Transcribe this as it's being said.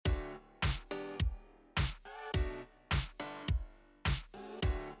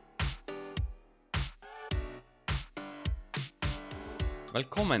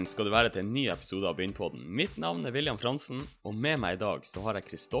Velkommen skal du være til en ny episode av Begynnpodden. Mitt navn er William Fransen, og med meg i dag så har jeg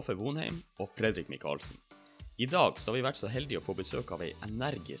Kristoffer Vonheim og Fredrik Michaelsen. I dag så har vi vært så heldige å få besøk av ei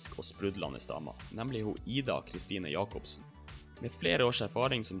energisk og sprudlende dame, nemlig hun Ida Kristine Jakobsen. Med flere års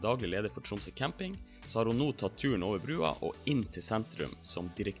erfaring som daglig leder for Tromsø Camping, så har hun nå tatt turen over brua og inn til sentrum som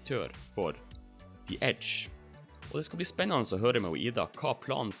direktør for The Edge. Og det skal bli spennende å høre med Ida hva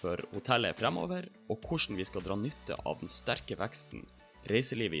planen for hotellet er fremover, og hvordan vi skal dra nytte av den sterke veksten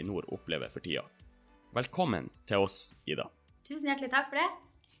reiselivet i nord opplever for tida. Velkommen til oss, Ida. Tusen hjertelig takk for det.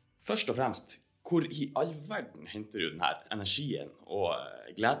 Først og fremst, hvor i all verden henter du denne energien og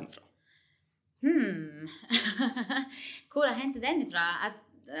gleden fra? Hvor jeg henter den ifra? Jeg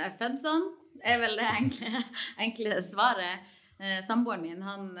er født sånn, er vel det enkle svaret. Samboeren min,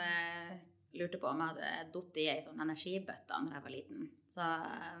 han lurte på om jeg hadde dott i en sånn energibøtte når jeg var liten.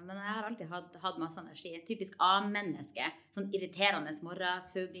 Men jeg har alltid hatt masse energi. Typisk A-menneske, sånn irriterende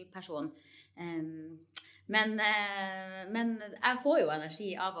morgenfuglperson. Men jeg får jo energi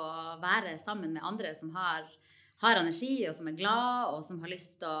av å være sammen med andre som har energi, og som er glad, og som har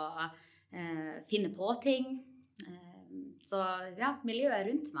lyst til å finne på ting. Så ja, miljøet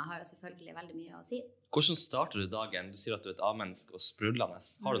rundt meg har jo selvfølgelig veldig mye å si. Hvordan starter du dagen? Du sier at du er et A-menneske og sprudlende.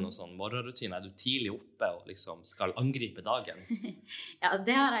 Har du noen sånn morgenrutine? Er du tidlig oppe og liksom skal angripe dagen? Ja,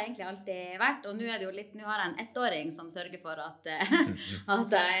 det har jeg egentlig alltid vært. Og nå er det jo nå har jeg en 1-åring som sørger for at jeg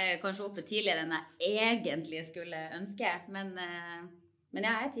er kanskje oppe tidligere enn jeg egentlig skulle ønske. Men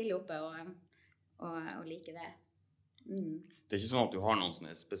jeg er tidlig oppe og liker det. Det er ikke sånn at du har noen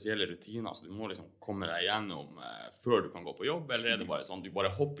sånne spesielle rutiner, så du må liksom komme deg gjennom før du kan gå på jobb, eller er det bare sånn, du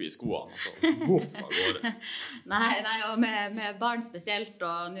bare hopper i skoene, og så voff av gårde? Nei, og med barn spesielt,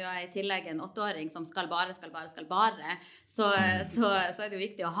 og nå er jeg i tillegg en 8-åring som skal bare, så er det jo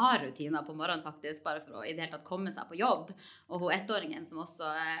viktig å ha rutiner på morgenen faktisk, bare for å i det hele tatt komme seg på jobb. Og hun 1-åringen som også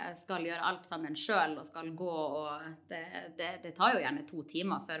skal gjøre alt sammen selv, og skal gå, og det tar jo gjerne 2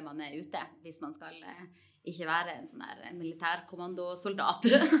 timer før man er ute, hvis man skal ikke være en sånn der militærkommandosoldat.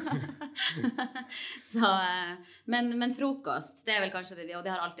 Men frokost, det er vel kanskje det, og det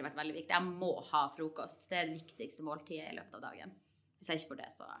har alltid vært veldig viktig. Jeg må ha frokost. Det er det viktigste måltidet i løpet av dagen. Hvis jeg ikke får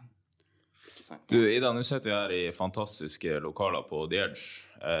det, så... Du, Ida, nå sitter vi her i fantastiske lokaler på The Edge,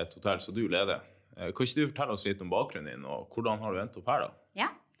 et hotell som du leder. Kan ikke du fortelle oss litt om bakgrunnen din, og hvordan har du endt opp her da?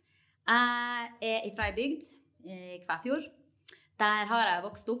 Ja, jeg er fra en bygd i Kvæfjord. Der har jeg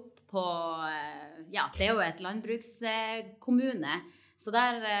vokst opp på, ja, det er jo et landbrukskommune, så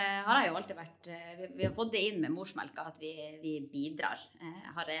der har jeg jo alltid vært, vi har fått det inn med morsmelka at vi bidrar.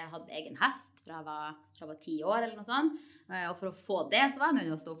 Jeg har hatt egen hest fra jeg var 10 år eller noe sånt, og for å få det så var jeg nødt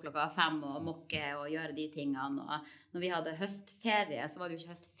til å stå opp klokka 5 og mokke og gjøre de tingene, og når vi hadde høstferie så var det jo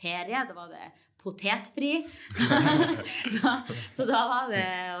ikke høstferie, da var det potetfri, så da var det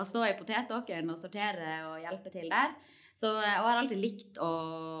å stå i potetåkeren og sortere og hjelpe til der. Og jeg har alltid likt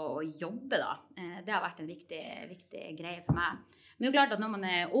å jobbe da. Det har vært en viktig greie for meg. Men det er jo klart at når man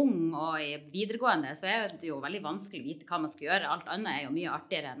er ung og i videregående, så er det jo veldig vanskelig å vite hva man skal gjøre. Alt annet er jo mye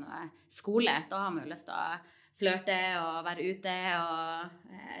artigere enn skole. Da har man jo lyst til å flørte og være ute og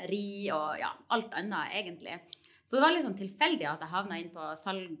ri og ja, alt annet egentlig. Så det var litt sånn tilfeldig at jeg havnet inn på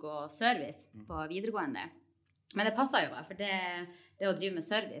salg og service på videregående. Men det passet jo meg, for det å drive med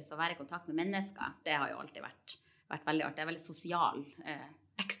service og være i kontakt med mennesker, det har jo alltid vært veldig artig. Jeg er veldig sosial,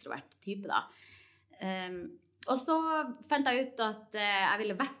 ekstrovert type da. Og så fant jeg ut at jeg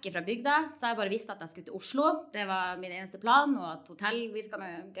ville vekk fra bygda, så jeg bare visste at jeg skulle til Oslo. Det var min eneste plan, og at hotell virket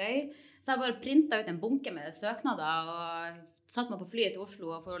meg gøy. Så jeg bare printet ut en bunke med søknader, og satt meg på flyet til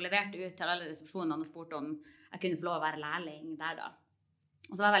Oslo, og leverte ut til alle resepsjonene og spurte om jeg kunne få lov å være lærling der da.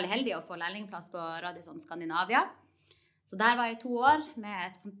 Og så var jeg veldig heldig å få lærlingplass på Radisson Skandinavia. Så der var jeg i 2 år med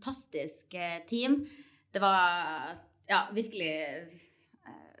et fantastisk team. Det var ja, virkelig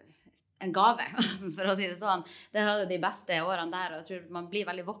en gave, for å si det sånn. Det hadde de beste årene der, og jeg tror man blir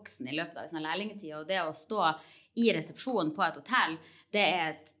veldig voksen i løpet av sånn lærlingetid, og det å stå i resepsjonen på et hotell, det er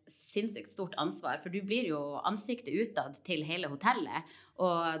et sinnssykt stort ansvar, for du blir jo ansiktet utad til hele hotellet,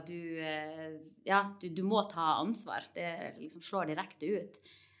 og du må ta ansvar. Det liksom slår direkte ut.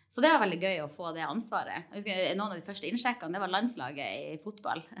 Så det var veldig gøy å få det ansvaret. Jeg husker, noen av de første innsjekkene, det var landslaget i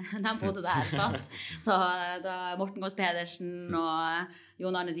fotball. De bodde der fast. Så da Morten Gås Pedersen og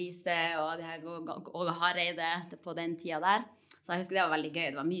Jon Arne Riise og Åge Hareide på den tiden der. Så jeg husker det var veldig gøy.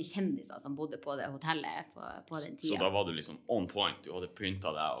 Det var mye kjendiser som bodde på det hotellet på den tiden. Så da var du liksom on point, du hadde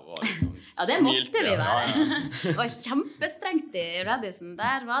pyntet deg og var liksom ja, det måtte vi være. Det var kjempestrengt i Radisson.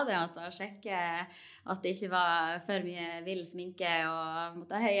 Der var det altså å sjekke at det ikke var for mye vill sminke og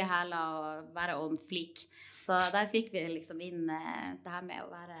måtte ha høye hæler og være on fleek. Så der fikk vi liksom inn det her med å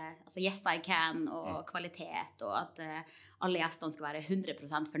være altså yes I can og kvalitet, og at alle gjestene skulle være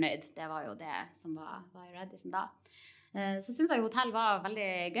 100% fornøyd. Det var jo det som var i Radisson da. Så synes jeg hotell var veldig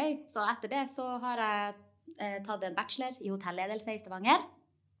gøy. Så etter det så har jeg tatt en bachelor i hotelledelse i Stavanger.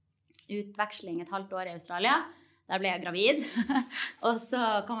 Utveksling et halvt år i Australia. Der ble jeg gravid. Og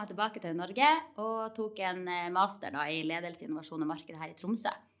så kom jeg tilbake til Norge og tok en master da, i ledelse, innovasjon og marked her i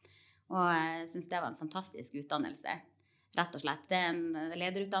Tromsø. Og jeg synes det var en fantastisk utdannelse, rett og slett. Det en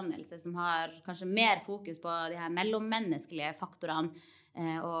lederutdannelse som har kanskje mer fokus på de her mellommenneskelige faktorene,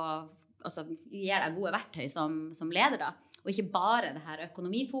 og altså, gir deg gode verktøy som leder da. Og ikke bare det her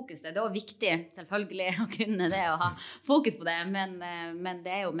økonomifokuset. Det er også viktig, selvfølgelig, å kunne det og ha fokus på det, men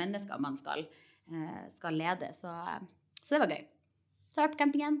det er jo mennesker man skal lede, så det var gøy. Start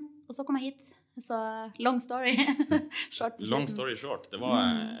campingen, og så kom jeg hit. Så long story short. Long story short. Det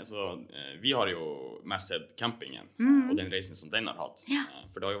var, altså, vi har jo mest sett campingen og den reisen som den har hatt. Ja.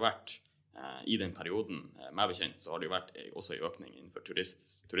 For det har jo vært, i den perioden, meg bekjent, så har det jo vært også en økning innenfor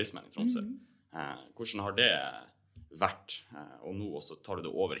turismen i Tromsø. Hvordan har det vært? Og nå også tar du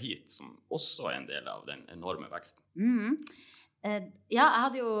det over hit, som også er en del av den enorme veksten. Ja, jeg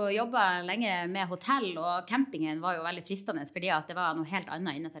hadde jo jobbet lenge med hotell, og campingen var jo veldig fristende, fordi at det var noe helt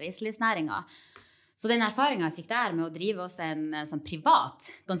annet innenfor reiselivsnæringen. Så den erfaringen jeg fikk der med å drive også en sånn privat,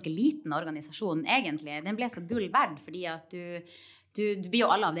 ganske liten organisasjon egentlig, den ble så gull verd, fordi at du blir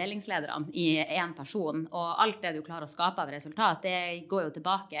jo alle avdelingslederne i en person, og alt det du klarer å skape av resultat, det går jo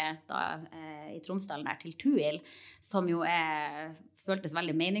tilbake da, i Tromsdalen der til Tuil, som jo føltes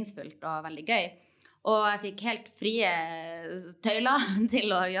veldig meningsfullt og veldig gøy. Og jeg fikk helt frie tøyler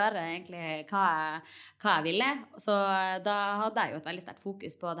til å gjøre egentlig hva jeg ville. Så da hadde jeg jo et veldig sterkt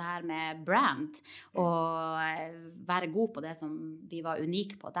fokus på det her med brand, og være god på det som vi var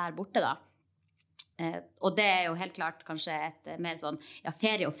unike på der borte da. Og det er jo helt klart kanskje et mer sånn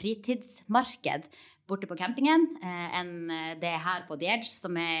ferie- og fritidsmarked borte på campingen enn det her på The Edge,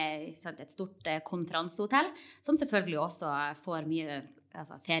 som er et stort konferansehotell, som selvfølgelig også får mye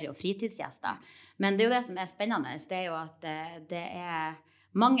ferie- og fritidsgjester. Men det er jo det som er spennende, det er jo at det er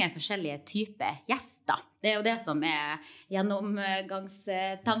mange forskjellige typer gjester. Det er jo det som er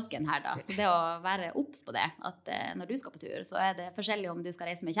gjennomgangstanken her da. Så det å være obs på det, at når du skal på tur, så er det forskjellig om du skal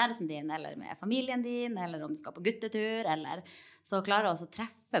reise med kjæresten din, eller med familien din, eller om du skal på guttetur, eller så klarer du å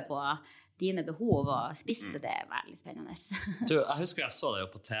treffe på dine behov og spisse, det er veldig spennende. Du, jeg husker jeg så deg jo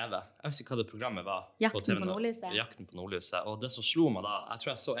på TV. Jeg vet ikke hva det programmet var. Jakten på Nordlyset. Jakten på Nordlyset. Og det som slo meg da, jeg tror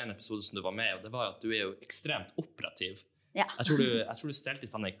jeg så en episode som du var med i, og det var at du er jo ekstremt operativ. Ja. Jeg tror du stelte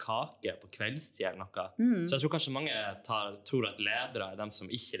litt i kake på kveldstid eller noe. Så jeg tror kanskje mange tror at ledere er dem som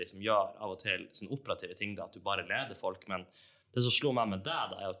ikke liksom gjør av og til sånne operative ting, da, at du bare leder folk, men det som slår meg med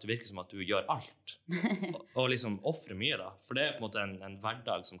deg da, er at det virker som at du gjør alt, og liksom offrer mye da, for det er på en måte en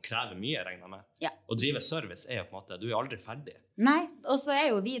hverdag som krever mye, regner jeg med. Ja. Å drive service er jo på en måte, du er aldri ferdig. Nei, og så er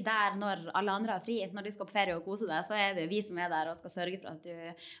jo vi der når alle andre har fri, når de skal på ferie og kose deg, så er det jo vi som er der og skal sørge for at du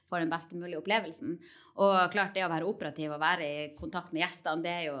får den beste mulige opplevelsen. Og klart det å være operativ og være i kontakt med gjestene,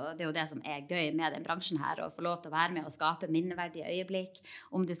 det er jo det som er gøy med den bransjen her, å få lov til å være med og skape minneverdige øyeblikk,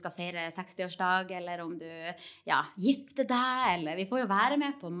 om du skal feire 60-årsdag, eller om du gifter deg, eller vi får jo være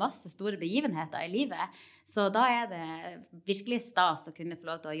med på masse store begivenheter i livet. Så da er det virkelig stas å kunne få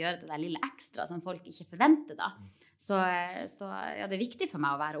lov til å gjøre det der lille ekstra som folk ikke forventer da. Så det er viktig for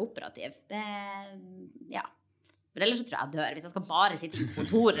meg å være operativ. For ellers så tror jeg dør. Hvis jeg skal bare sitte på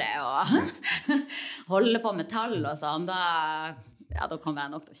kontoret og holde på med tall og sånn, da kommer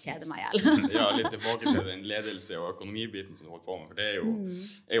jeg nok til å kjede meg ihjel. Ja, litt tilbake til den ledelse- og økonomibiten som du holder på med, for det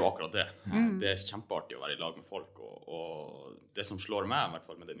er jo akkurat det. Det er kjempeartig å være i lag med folk, og det som slår meg, i hvert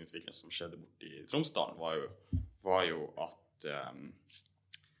fall med den utviklingen som skjedde borte i Tromsdalen, var jo at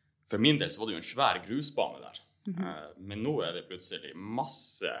for min del så var det jo en svær grusbane der. Men nå er det plutselig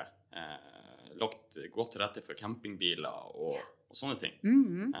masse lagt godt til rette for campingbiler og sånne ting.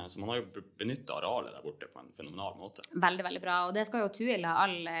 Så man har jo benyttet arealet der borte på en fenomenal måte. Veldig, veldig bra. Og det skal jo Tuil ha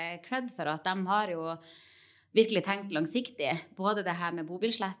all cred for, at de har jo virkelig tenkt langsiktig. Både det her med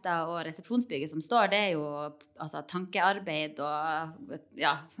bobilsletta og resepsjonsbygget som står, det er jo tankearbeid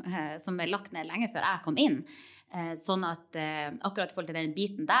som er lagt ned lenge før jeg kom inn. Sånn at akkurat i forhold til den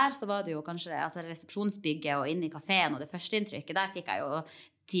biten der, så var det jo kanskje resepsjonsbygget og inn i kaféen og det første inntrykket, der fikk jeg jo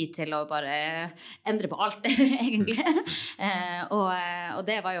tid til å bare endre på alt, egentlig. Og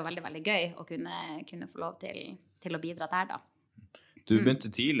det var jo veldig, veldig gøy å kunne få lov til å bidra der, da. Du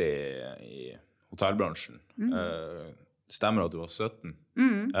begynte tidlig i hotellbransjen. Stemmer at du var 17?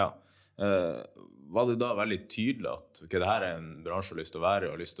 Ja. var det da veldig tydelig at okay, det her en bransje du har lyst til å være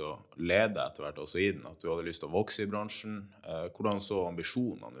og har lyst til å lede etter hvert også i den, at du hadde lyst til å vokse i bransjen? Hvordan så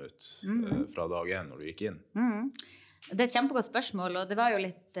ambisjonene ut fra dag 1 når du gikk inn? Det er et kjempegodt spørsmål, og det var jo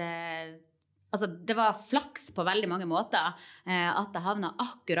litt... Altså, det var flaks på veldig mange måter at jeg havnet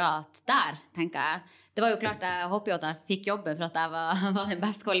akkurat der, tenker jeg. Det var jo klart, jeg håper jo at jeg fikk jobben for at jeg var den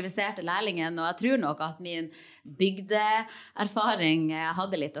best kvalifiserte lærlingen, og jeg tror nok at min bygdeerfaring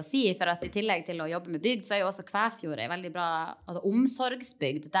hadde litt å si, for at i tillegg til å jobbe med bygd, så er jo også Kvæfjord en veldig bra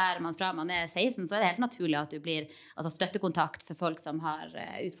omsorgsbygd, der man fra man er 16, så er det helt naturlig at du blir støttekontakt for folk som har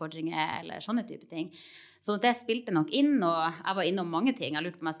utfordringer eller sånne type ting. Så det spilte nok inn, og jeg var innom mange ting. Jeg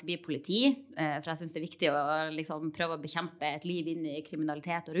lurte på om jeg skulle bli politi, for jeg synes det er viktig å liksom prøve å bekjempe et liv inn i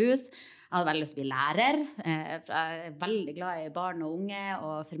kriminalitet og rus. Jeg hadde veldig lyst til å bli lærer, for jeg er veldig glad i barn og unge,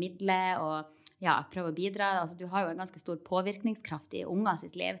 og formidle, og ja, prøve å bidra. Altså, du har jo en ganske stor påvirkningskraft i unger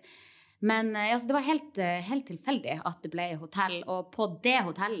sitt liv. Men altså, det var helt tilfeldig at det ble hotell, og på det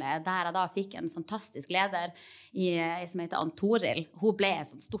hotellet, der jeg da fikk en fantastisk leder som heter Ann Toril, hun ble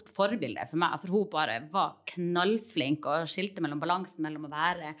et sånt stort forbilde for meg, for hun bare var knallflink og skilte mellom balansen mellom å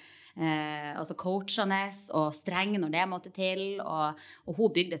være coachende og streng når det måtte til, og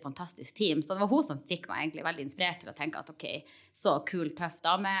hun bygde et fantastisk team, så det var hun som fikk meg egentlig veldig inspirert til å tenke at ok, så kul, tøff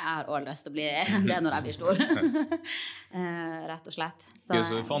dame, jeg har også lyst til å bli det når jeg blir stor. Rett og slett. Så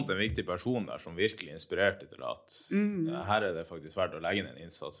du fant en viktig person der som virkelig inspirerte til at her er det faktisk verdt å legge inn en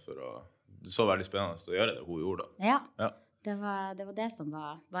innsats for å, det så veldig spennende å gjøre det hun gjorde da. Ja. Det var det som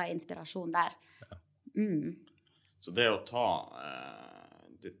var inspirasjon der. Ja. Så det å ta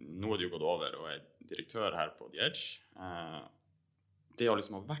nå er det jo gått over og er direktør her på The Edge, det å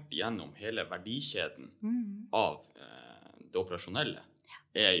liksom ha vært igjennom hele verdikjeden av det operasjonelle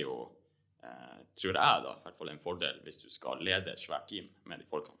er jo, tror jeg da, i hvert fall en fordel hvis du skal lede et svært team med de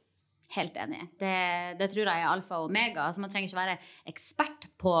folkene. Helt enig. Det tror jeg er alfa og omega. Altså, man trenger ikke være ekspert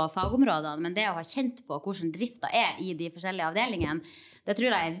på fagområdene, men det å ha kjent på hvordan drifta er i de forskjellige avdelingene, det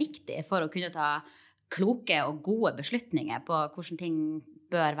tror jeg er viktig for å kunne ta kloke og gode beslutninger på hvordan ting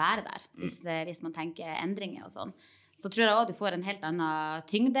bør være der, hvis man tenker endringer og sånn. Så tror jeg også du får en helt annen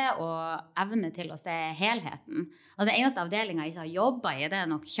tyngde og evne til å se helheten. Altså, den eneste avdelingen jeg ikke har jobbet i, det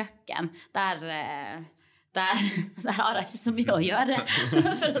er nok kjøkken. Der har jeg ikke så mye å gjøre,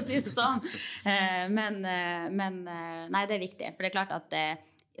 for å si det sånn. Men nei, det er viktig. For det er klart at,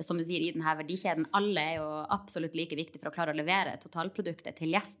 som du sier, i denne verdikjeden, alle er jo absolutt like viktig for å klare å levere totalproduktet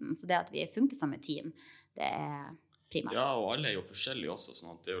til gjesten. Så det at vi funker som et team, det er prima. Ja, og alle er jo forskjellige også,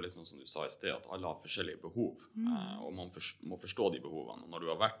 sånn at det er jo litt sånn som du sa i sted, at alle har forskjellige behov, og man må forstå de behovene. Og når du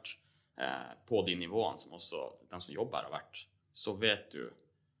har vært på de nivåene som også de som jobber her har vært, så vet du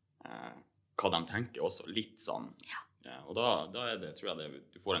hva de tenker også litt sånn. Og da er det, tror jeg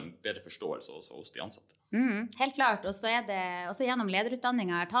du får en bedre forståelse også hos de ansatte. Helt klart, og så er det også gjennom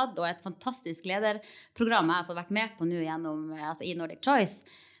lederutdanningen jeg har tatt, og et fantastisk lederprogram jeg har fått vært med på nå gjennom, i Nordic Choice,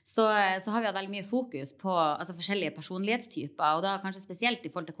 så har vi hatt veldig mye fokus på forskjellige personlighetstyper, og da kanskje spesielt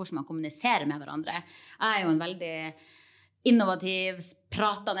i forhold til hvordan man kommuniserer med hverandre. Jeg er jo en veldig innovativ,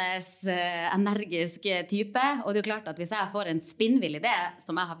 pratende, energisk type, og det er jo klart at hvis jeg får en spinnvill idé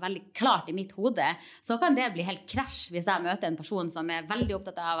som jeg har veldig klart i mitt hode, så kan det bli helt krasj hvis jeg møter en person som er veldig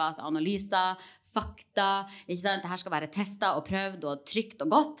opptatt av analyser, fakta, ikke sant? Dette skal være testet og prøvd og trygt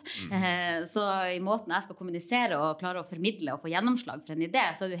og godt. Så i måten jeg skal kommunisere og klare å formidle og få gjennomslag for en idé,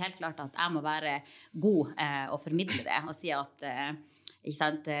 så er det jo helt klart at jeg må være god å formidle det og si at ikke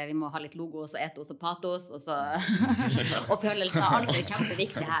sant? Vi må ha litt logos og etos og patos og følelser, alt er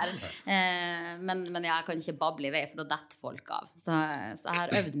kjempeviktig her. Men jeg kan ikke bable i vei, for da detter folk av. Så jeg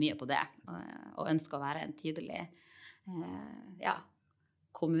har øvd mye på det, og ønsker å være en tydelig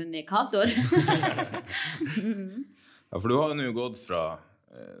kommunikator. Ja, for du har jo nå gått fra,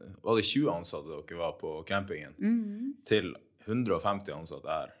 var det 20 ansatte dere var på campingen, til 150 ansatte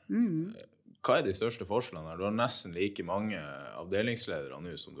her. Hva er de største forskjellene her? Du har nesten like mange avdelingsledere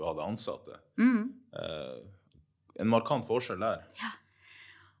nå som du hadde ansatte. En markant forskjell der. Ja.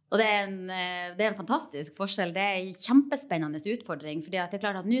 Og det er en fantastisk forskjell. Det er en kjempespennende utfordring, fordi det er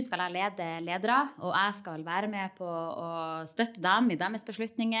klart at nå skal jeg lede ledere, og jeg skal være med på å støtte dem i deres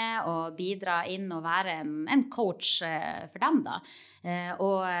beslutninger, og bidra inn og være en coach for dem da.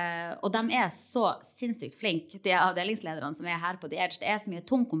 Og de er så sinnssykt flinke, de avdelingslederne som er her på The Edge. Det er så mye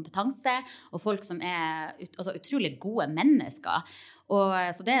tung kompetanse, og folk som er utrolig gode mennesker.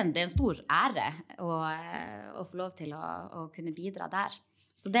 Så det er en stor ære å få lov til å kunne bidra der.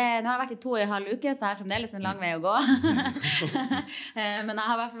 Så nå har jeg vært i 2,5 uker, så jeg har fremdeles en lang vei å gå. Men jeg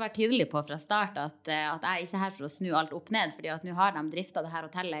har i hvert fall vært tydelig på fra start at jeg er ikke her for å snu alt opp ned, fordi at nå har de driftet det her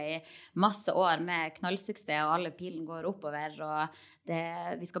hotellet i masse år med knallsuksess, og alle pilen går oppover, og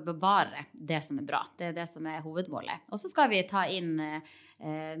vi skal bevare det som er bra. Det er det som er hovedmålet. Og så skal vi ta inn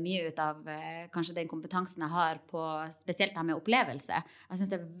mye ut av kanskje den kompetansen jeg har på spesielt det med opplevelse. Jeg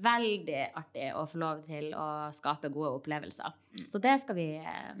synes det er veldig artig å få lov til å skape gode opplevelser. Så det skal vi,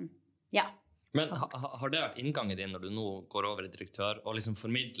 Men har det vært inngangen din når du nå går over i direktør og liksom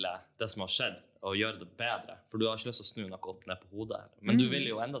formidler det som har skjedd og gjøre det bedre? For du har ikke lyst til å snu noe opp ned på hodet. Men du vil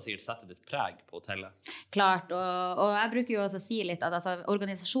jo enda sikkert sette ditt preg på hotellet. Klart, og jeg bruker jo også å si litt at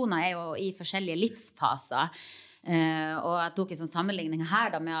organisasjoner er jo i forskjellige livsfaser. Og jeg tok en sånn sammenligning her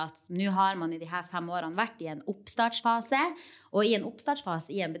da, med at nå har man i de her 5 årene vært i en oppstartsfase, og i en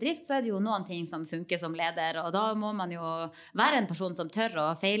oppstartsfase i en bedrift så er det jo noen ting som funker som leder, og da må man jo være en person som tør å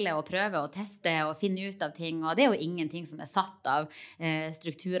feile og prøve og teste og finne ut av ting, og det er jo ingenting som er satt av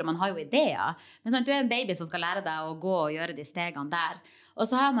strukturer, man har jo ideer, men sånn at du er en baby som skal lære deg å gå og gjøre de stegene der. Og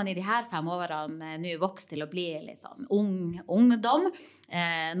så har man i de her 5 årene nå vokst til å bli litt sånn ungdom.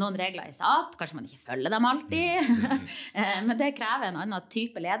 Noen regler er satt, kanskje man ikke følger dem alltid. Men det krever en annen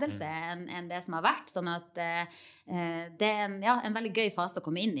type ledelse enn det som har vært. Sånn at det er en veldig gøy fase å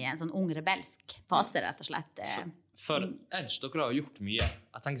komme inn i, en sånn ung rebelsk fase, rett og slett. For Edge, dere har gjort mye.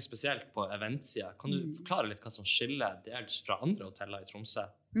 Jeg tenker spesielt på eventsiden. Kan du forklare litt hva som skiller The Edge fra andre hoteller i Tromsø?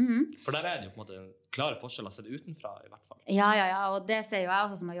 For der er det jo på en måte klare forskjeller sett utenfra i hvert fall. Ja, og det ser jo jeg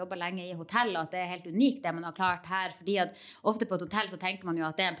også som har jobbet lenge i hotell, at det er helt unikt det man har klart her, fordi at ofte på et hotell så tenker man jo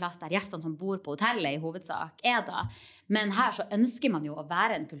at det er en plass der gjestene som bor på hotellet i hovedsak da. Men her så ønsker man jo å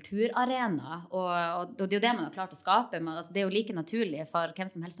være en kulturarena, og det er jo det man har klart å skape. Det er jo like naturlig for hvem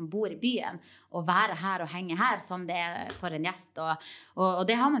som helst som bor i byen å være her og henge her som det er for en gjest, og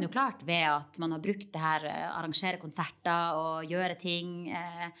det har man jo klart ved at man har brukt det her, arrangere konserter og gjøre ting,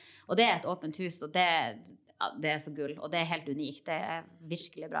 og det er et åpent hus, og det er så gull, og det er helt unikt. Det er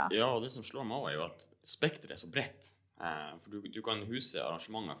virkelig bra. Ja, og det som slår meg også er jo at spektret er så bredt. For du kan huse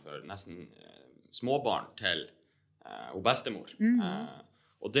arrangementer for nesten småbarn til og bestemor.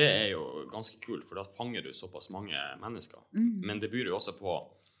 Og det er jo ganske kult, for da fanger du såpass mange mennesker. Men det byr jo også på,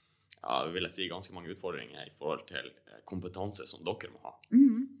 vil jeg si, ganske mange utfordringer i forhold til kompetanse som dere må ha.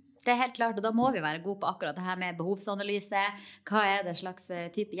 Det er helt klart, og da må vi være gode på akkurat det her med behovsanalyse. Hva er det slags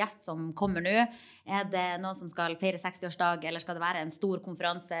type gjest som kommer nå? Er det noen som skal feire 60-årsdag, eller skal det være en stor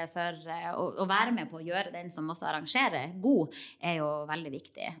konferanse for å være med på å gjøre den som også arrangerer god, er jo veldig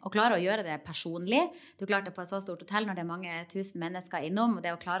viktig. Å klare å gjøre det personlig. Du klarte det på et så stort hotell når det er mange tusen mennesker innom, og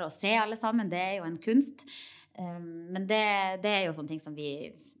det å klare å se alle sammen, det er jo en kunst. Men det er jo sånne ting som vi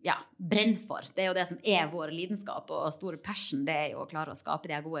brenner for. Det er jo det som er vår lidenskap og stor passion, det er jo å klare å skape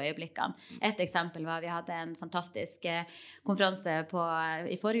de gode øyeblikkene. Et eksempel var vi hadde en fantastisk konferanse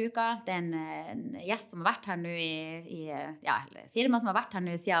i forrige uke. Det er en gjest som har vært her nå eller firma som har vært her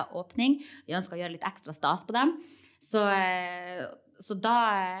nå siden åpning. Vi ønsker å gjøre litt ekstra stas på dem. Så da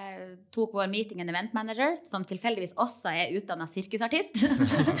tok vår meeting en eventmanager, som tilfeldigvis også er utdannet sirkusartist.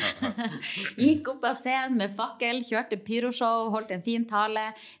 Gikk opp av scenen med fakkel, kjørte pyroshow, holdt en fin tale.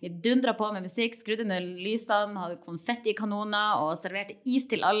 Vi dundret på med musikk, skrudde ned lysene, hadde konfettikanoner og serverte is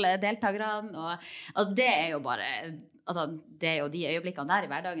til alle deltakerne. Og det er jo bare, det er jo de øyeblikkene der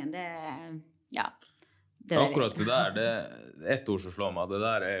i hverdagen. Akkurat det der, det er et ord som slår meg, det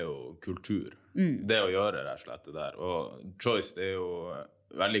der er jo kultur. Det å gjøre rett og slett det der. Og Choice, det er jo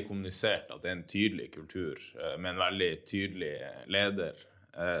veldig kommunisert at det er en tydelig kultur med en veldig tydelig leder.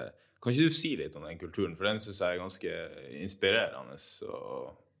 Kan ikke du si litt om den kulturen? For den synes jeg er ganske inspirerende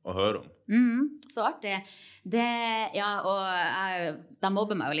å høre om. Så artig. Og de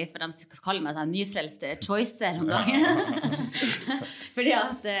mobber meg jo litt, for de kaller meg sånn nyfrelste choicer om dagen. Fordi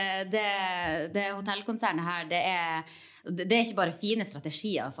at det hotellkonsernet her, det er ikke bare fine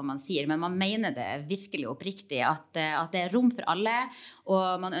strategier, som man sier, men man mener det virkelig oppriktig, at det er rom for alle,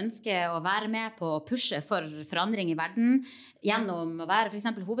 og man ønsker å være med på å pushe for forandring i verden, gjennom å være for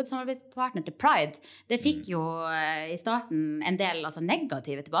eksempel hovedsamarbeidspartner til Pride. Det fikk jo i starten en del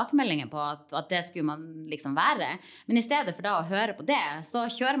negative tilbakemeldinger på at det skulle man liksom være, men i stedet for da å høre på det, så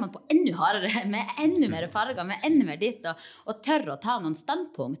kjører man på enda hardere, med enda mer farger, med enda mer ditt, og tør å ta noen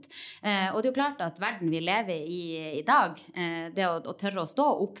standpunkt. Og det er jo klart at verden vi lever i dag, det å tørre å stå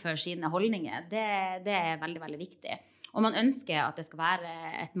opp for sine holdninger, det er veldig, veldig viktig. Og man ønsker at det skal være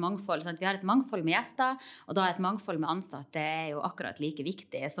et mangfold, sånn at vi har et mangfold med gjester, og da et mangfold med ansatte er jo akkurat like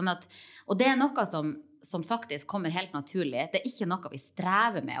viktig. Og det er noe som som faktisk kommer helt naturlig. Det ikke noe vi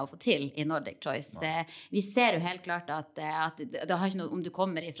strever med å få til i Nordic Choice. Vi ser jo helt klart at det har ikke noe om du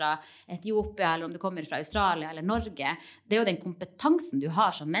kommer fra Etiopia, eller om du kommer fra Australia eller Norge. Det jo den kompetansen du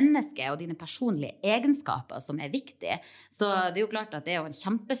har som menneske, og dine personlige egenskaper som viktig. Så det jo klart at det jo en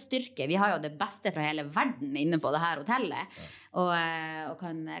kjempestyrke. Vi har jo det beste fra hele verden inne på det her hotellet, og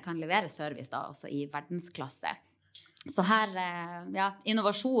kan levere service da også i verdensklasse. Så her,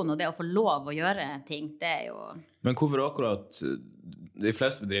 innovasjon og det å få lov å gjøre ting, det jo... Men hvorfor akkurat de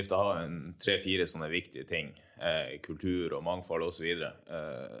fleste bedrifter har 3-4 sånne viktige ting, kultur og mangfold og så videre,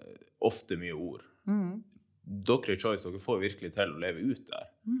 ofte mye ord. Dere i Choice, dere får virkelig til å leve ut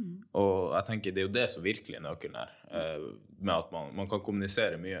der. Og jeg tenker det jo det som virkelig nøkkelen her, med at man kan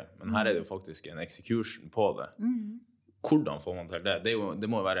kommunisere mye, men her det jo faktisk en execution på det. Hvordan får man til det? Det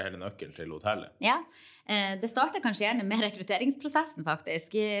må jo være hele nøkkelen til hotellet. Ja, det starter kanskje gjerne med rekrutteringsprosessen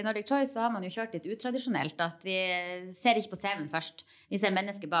faktisk. I Nordic Choice så har man jo kjørt litt utradisjonelt at vi ser ikke på CV-en først. Vi ser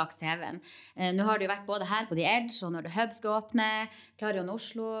mennesker bak CV-en. Nå har det jo vært både her på The Edge, og når The Hub skal åpne, Clarion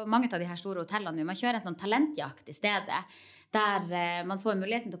Oslo, mange av de her store hotellene, man kjører en sånn talentjakt i stedet, der man får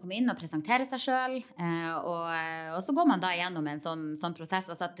muligheten til å komme inn og presentere seg selv, og så går man da gjennom en sånn prosess,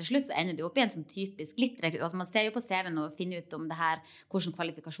 altså at til slutt så ender det opp i en sånn typisk litt, altså man ser jo på CV-en og finner ut om det her, hvordan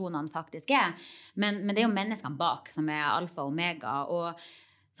kvalifikasjonene faktisk men det jo menneskene bak som alfa og omega, og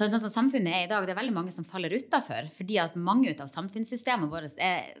sånn som samfunnet i dag, det veldig mange som faller utenfor, fordi at mange av samfunnssystemene våre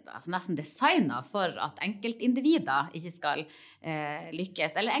altså nesten designet for at enkeltindivider ikke skal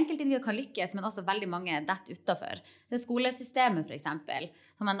lykkes, eller enkeltindivider kan lykkes, men også veldig mange detter utenfor. Det skolesystemet for eksempel,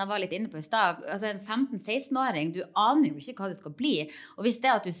 som man var litt inne på i stad, altså en 15-16-åring, du aner jo ikke hva du skal bli, og hvis det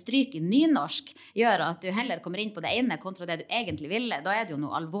at du stryker nynorsk gjør at du heller kommer inn på det ene kontra det du egentlig ville, da det jo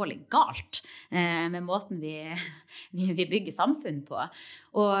noe alvorlig galt med måten vi bygger samfunn på.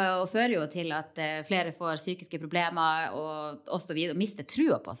 Og fører jo til at flere får psykiske problemer og så videre, og mister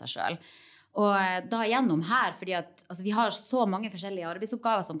trua på seg selv. Og da gjennom her, fordi at altså, vi har så mange forskjellige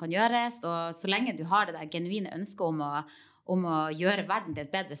arbeidsoppgaver som kan gjøres, og så lenge du har det der genuine ønsket om å gjøre verden til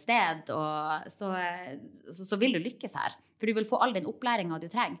et bedre sted, og så vil du lykkes her. For du vil få all den opplæringen du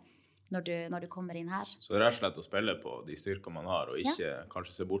trenger når du kommer inn her. Så det rett og slett å spille på de styrker man har, og ikke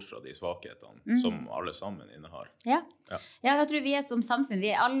kanskje se bort fra de svakhetene som alle sammen innehar. Ja, jeg tror vi som samfunn,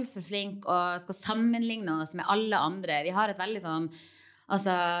 vi alt for flinke og skal sammenligne oss med alle andre. Vi har et veldig sånn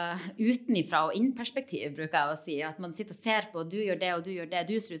altså utenifra og inn-perspektiv bruker jeg å si, at man sitter og ser på, du gjør det og du gjør det,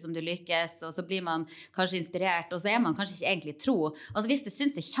 du ser ut som du lykkes, og så blir man kanskje inspirert, og så man kanskje ikke egentlig tro. Altså hvis du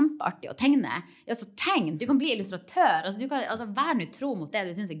synes det kjempeartig å tegne, ja så tegn, du kan bli illustratør, altså du kan være nu tro mot det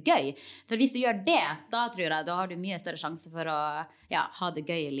du synes gøy, for hvis du gjør det, da tror jeg, da har du mye større sjanse for å ha det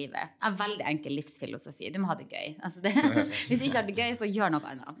gøy i livet. En veldig enkel livsfilosofi, du må ha det gøy. Altså hvis du ikke har det gøy, så gjør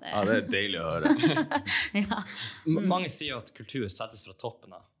noe annet. Ja, det deilig å høre. Mange sier at kultur settes fra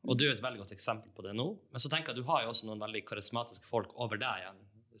toppen av, og du et veldig godt eksempel på det nå. Men så tenker jeg at du har jo også noen veldig karismatiske folk over deg igjen.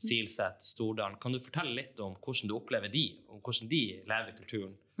 Silseth, Stordalen. Kan du fortelle litt om hvordan du opplever de, og hvordan de lever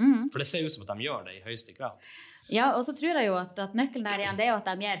kulturen? For det ser ut som at de gjør det i høyeste grad. Ja, og så tror jeg jo at nøkkelen der igjen, det jo at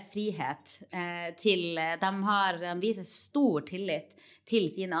de gir frihet til, de viser stor tillit til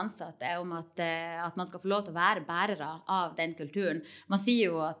sine ansatte om at man skal få lov til å være bærere av den kulturen. Man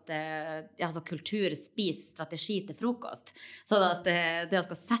sier jo at altså, kultur spiser strategi til frokost, så at det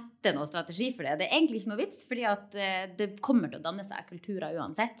skal sette noe strategi for det egentlig ikke noe vits, fordi at det kommer til å danne seg kulturer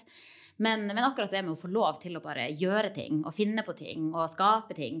uansett. Men akkurat det med å få lov til å bare gjøre ting, og finne på ting, og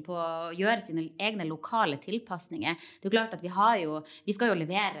skape ting, gjøre sine egne lokale tilpasninger. Det jo klart at vi skal jo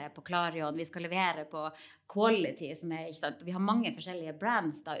levere på Clarion, vi skal levere på Quality, som ikke sant? Vi har mange forskjellige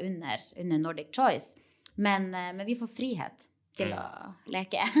brands da under Nordic Choice, men vi får frihet til å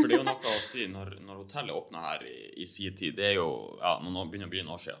leke. For det jo noe å si, når hotellet åpnet her i sin tid, det jo, nå begynner å bli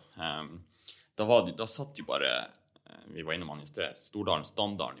en år siden, da satt jo bare vi var innom han i sted, Stordalen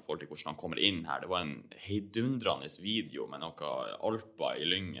standarden i forhold til hvordan han kommer inn her. Det var en heidundrende video med noen alper i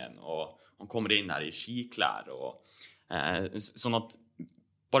Lyngen, og han kommer inn her i skiklær, og sånn at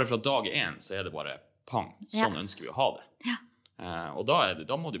bare fra dag 1 så det bare pang, sånn ønsker vi å ha det. Ja. Og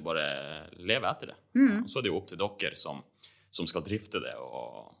da må du bare leve etter det. Så det jo opp til dere som skal drifte det,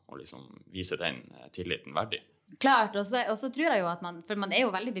 og liksom vise den tilliten verdig. Klart, og så tror jeg jo at for man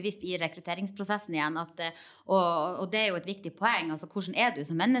jo veldig bevisst i rekrutteringsprosessen igjen, og det jo et viktig poeng, altså hvordan du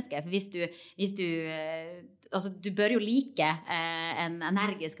som menneske, for hvis du altså du bør jo like en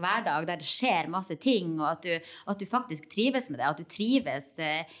energisk hverdag der det skjer masse ting, og at du faktisk trives med det, at du trives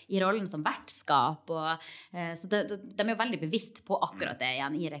i rollen som vertskap, så de jo veldig bevisst på akkurat det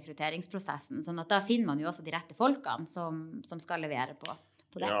igjen i rekrutteringsprosessen, sånn at da finner man jo også de rette folkene som skal levere på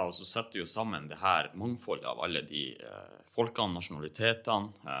på det. Ja, og så setter du jo sammen det her mangfoldet av alle de folkene, nasjonalitetene,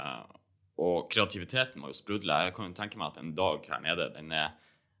 og kreativiteten må jo sprudle. Jeg kan jo tenke meg at en dag her nede,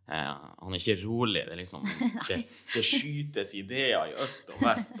 han ikke rolig, det liksom, det skytes ideer i øst og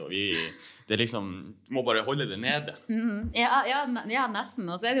vest, og det liksom, må bare holde det nede. Ja, nesten,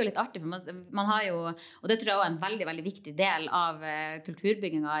 og så det jo litt artig, for man har jo, og det tror jeg også en veldig, veldig viktig del av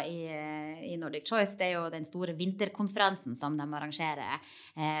kulturbygginga i Nordic Choice, det jo den store vinterkonferansen som de arrangerer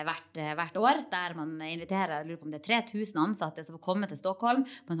hvert år, der man inviterer, jeg lurer på om det 3000 ansatte som får komme til Stockholm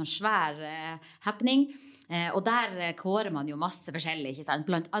på en sånn svær happening. Og der kårer man jo masse forskjellig, ikke sant?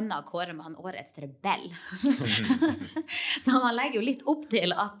 Blant annet kårer man årets rebell. Så man legger jo litt opp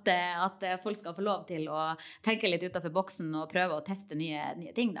til at folk skal få lov til å tenke litt utenfor boksen og prøve å teste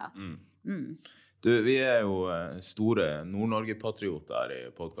nye ting da. Du, vi jo store Nord-Norge-patrioter her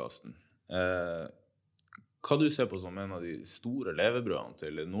i podcasten. Hva du ser på som en av de store levebrødene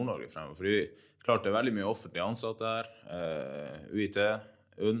til Nord-Norge fremover? Fordi klart det veldig mye offentlige ansatte her, UiT,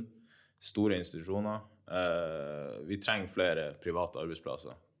 UNN, store institusjoner. Vi trenger flere private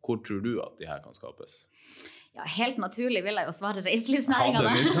arbeidsplasser. Hvor tror du at de her kan skapes? Ja, helt naturlig vil jeg jo svare reiselivsnæringen.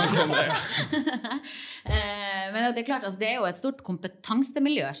 Men det klart, altså, det jo et stort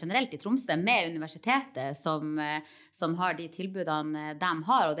kompetansemiljø generelt i Tromsø med universitetet som har de tilbudene de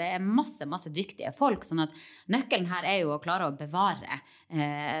har, og det masse dyktige folk, sånn at nøkkelen her jo å klare å bevare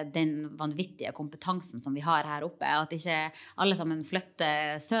den vanvittige kompetansen som vi har her oppe, at ikke alle sammen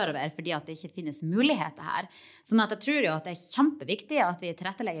flytter sørover fordi at det ikke finnes muligheter her. Sånn at jeg tror jo at det kjempeviktig at vi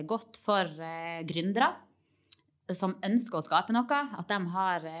tilrettelegger godt for gründere som ønsker å skape noe, at de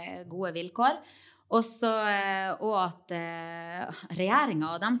har gode vilkår. Og at regjeringen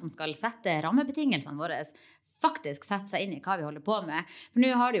og dem som skal sette rammebetingelsene våre faktisk sette seg inn i hva vi holder på med. For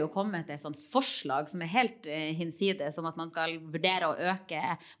nå har det jo kommet et sånt forslag som helt hinsides, som at man skal vurdere å øke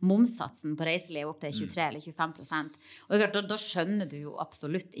momssatsen på reiseliv opp til 23 eller 25%. Og da skjønner du jo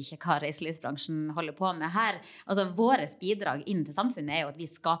absolutt ikke hva reiselivsbransjen holder på med her. Altså, våres bidrag inn til samfunnet jo at vi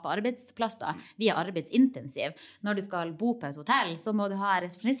skaper arbeidsplasser. Vi arbeidsintensiv. Når du skal bo på et hotell, så må du ha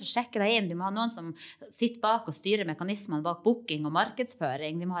resepsjonist som sjekker deg inn. Du må ha noen som sitter bak og styrer mekanismene bak booking og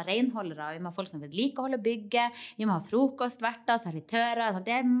markedsføring. Vi må ha renholdere, vi må ha folk som vedlikeholder bygget. Vi må ha frokostverter, servitører,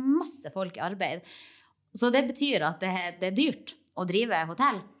 det masse folk i arbeid. Så det betyr at det dyrt å drive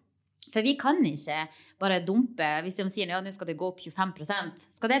hotell. For vi kan ikke bare dumpe, hvis de sier, ja, nå skal det gå opp 25%.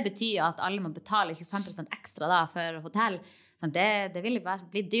 Skal det bety at alle må betale 25% ekstra da for hotell? Det vil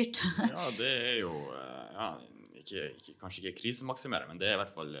bli dyrt. Ja, det jo, kanskje ikke krisemaksimere, men det i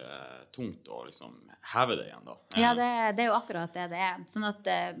hvert fall tungt å liksom heve det igjen da. Ja, det jo akkurat det Sånn at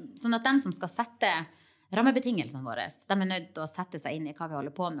de som skal sette rammebetingelsene våre, de nødt til å sette seg inn i hva vi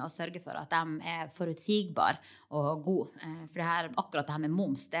holder på med og sørge for at de forutsigbare og gode. For akkurat det her med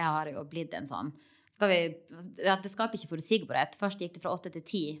moms, det har jo blitt en sånn, det skaper ikke forutsigbarhet. Først gikk det fra 8 til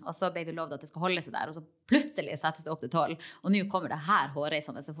 10, og så ble vi lovd at det skal holde seg der, og så plutselig settes det opp til 12, og nå kommer det her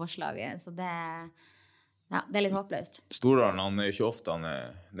hårreisende forslaget, så det litt håpløst. Stordalen, han jo ikke ofte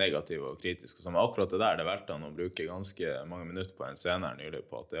negativ og kritisk, men akkurat det valgte han å bruke ganske mange minutter på en scene her nylig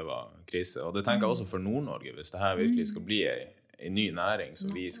på at det var krise. Og det tenker jeg også for Nord-Norge, hvis det her virkelig skal bli en ny næring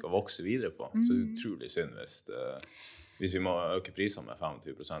som vi skal vokse videre på, så det utrolig synd hvis vi må øke prisene med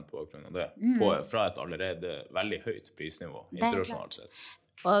 25% på bakgrunn av det, fra et allerede veldig høyt prisnivå internasjonalt sett.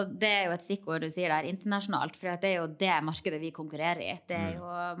 Og det jo et stikkord du sier der, internasjonalt, for det jo det markedet vi konkurrerer i. Det jo,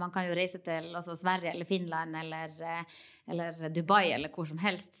 man kan jo reise til Sverige eller Finland eller Dubai eller hvor som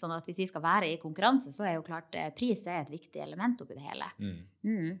helst, sånn at hvis vi skal være i konkurranse, så jo klart pris et viktig element oppi det hele.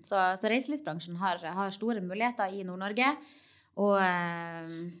 Så reiselivsbransjen har store muligheter i Nord-Norge,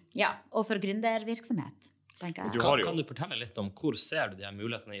 og for gründervirksomhet. Kan du fortelle litt om hvor ser du de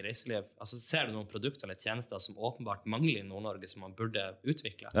mulighetene i reiseliv? Altså, ser du noen produkter eller tjenester som åpenbart mangler i Nord-Norge som man burde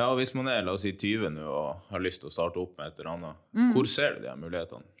utvikle? Ja, og hvis man la oss si 20 nå og har lyst til å starte opp med et eller annet, hvor ser du de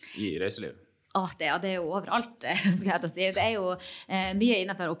mulighetene i reiseliv? Det jo overalt, skal jeg si. Det jo mye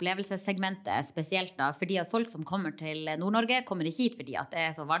innenfor opplevelsessegmentet, spesielt da, fordi at folk som kommer til Nord-Norge kommer ikke hit fordi at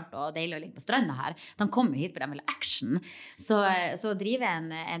det så varmt og deilig å ligge på stranda her. De kommer hit fordi de vil action. Så å drive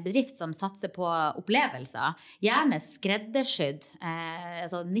en bedrift som satser på opplevelser, gjerne skreddersydd,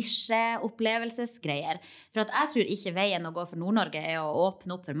 nisjeopplevelsesgreier. For at jeg tror ikke veien å gå for Nord-Norge å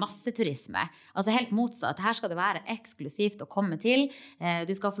åpne opp for masseturisme. Altså helt motsatt. Her skal det være eksklusivt å komme til.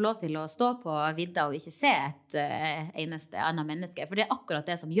 Du skal få lov til å stå på vidda og ikke se et eneste annet menneske. For det akkurat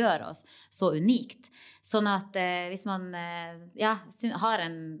det som gjør oss så unikt. Sånn at hvis man har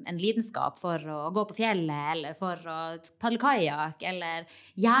en lidenskap for å gå på fjellet, eller for å padle kajak, eller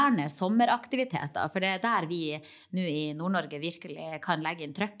gjerne sommeraktiviteter, for det er der vi nå i Nord-Norge virkelig kan legge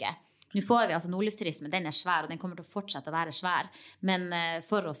inn trykket. Nå får vi nordlysturisme, den er svær, og den kommer til å fortsette å være svær. Men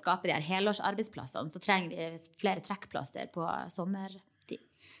for å skape de her helårsarbeidsplassene, så trenger vi flere trekkplasser på sommertid.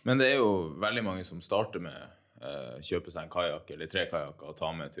 Men det er jo veldig mange som starter med kjøpe seg en kajak eller 3 kajakker og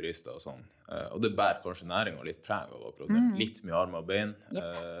ta med turister og sånn. Og det bærer kanskje næringen litt preg av akkurat det. Litt mye armer og bein.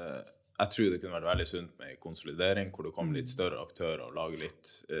 Jeg tror det kunne vært veldig sunt med konsolidering, hvor det kommer litt større aktører og lager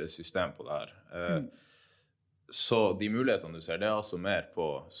litt system på det her. Så de mulighetene du ser, det er altså mer på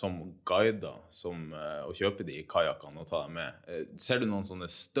som guider, som å kjøpe de kajakkene og ta dem med. Ser du noen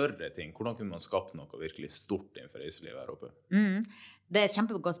sånne større ting? Hvordan kunne man skape noe virkelig stort innenfor reiselivet her oppe? Det er et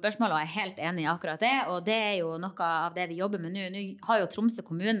kjempegodt spørsmål, og jeg er helt enig i akkurat det. Og det er jo noe av det vi jobber med nå. Nå har jo Tromsø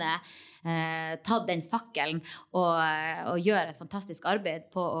kommune tatt den fakkelen og gjør et fantastisk arbeid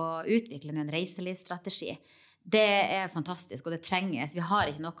på å utvikle en reiselivsstrategi. Det er fantastisk, og det trenges. Vi har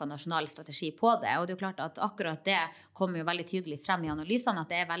ikke noen nasjonal strategi på det, og det er jo klart at akkurat det kommer jo veldig tydelig frem i analysene, at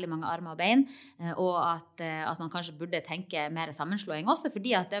det er veldig mange armer og bein, og at man kanskje burde tenke mer sammenslåing også,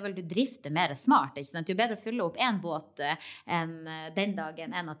 fordi at det vil du drifte mer smart, ikke sant? Det er jo bedre å fylle opp en båt enn den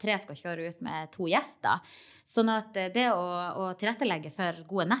dagen enn at 3 skal kjøre ut med 2 gjester. Sånn at det å tilrettelegge for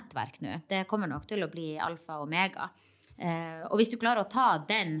gode nettverk nå, det kommer nok til å bli alfa og omega. Og hvis du klarer å ta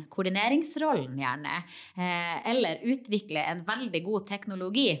den koordineringsrollen gjerne, eller utvikle en veldig god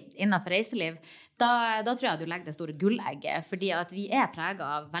teknologi innenfor reiseliv, da tror jeg du legger det store gullegget, fordi at vi er preget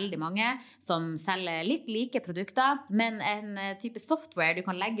av veldig mange som selger litt like produkter, men en type software du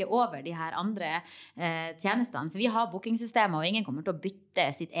kan legge over de her andre tjenestene. For vi har bookingsystemer, og ingen kommer til å bytte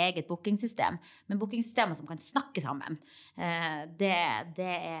sitt eget bookingsystem, men bookingsystemer som kan snakke sammen, det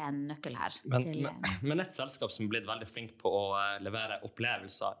er en nøkkel her. Men et selskap som er blitt veldig flink på å levere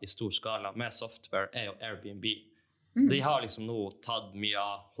opplevelser i stor skala med software er jo Airbnb. De har liksom nå tatt mye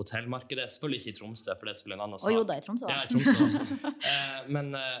av hotellmarkedet, selvfølgelig ikke i Tromsø, for det er selvfølgelig en annen sak. Og jo da, i Tromsø. Ja, i Tromsø.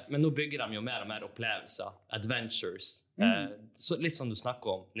 Men nå bygger de jo mer og mer opplevelser, adventures. Så litt som du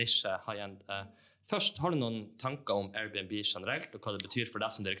snakker om, nisje, high-end. Først, har du noen tanker om Airbnb generelt, og hva det betyr for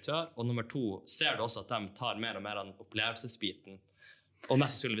deg som direktør? Og nummer 2, ser du også at de tar mer og mer av opplevelsesbiten? Og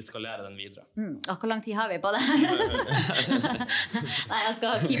mest skulle vi skalere den videre. Hvor lang tid har vi på det? Nei, jeg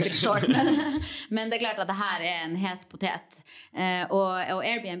skal keep it short. Men det er klart at det her er en het potet. Og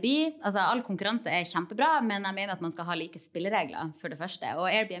Airbnb, altså all konkurranse er kjempebra, men jeg mener at man skal ha like spilleregler for det første. Og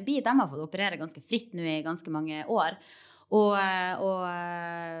Airbnb, de har fått operere ganske fritt nå i ganske mange år.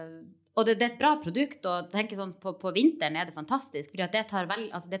 Og det er et bra produkt, og tenker sånn på vinteren er det fantastisk, fordi at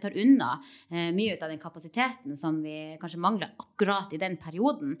det tar unna mye ut av den kapasiteten som vi kanskje mangler akkurat i den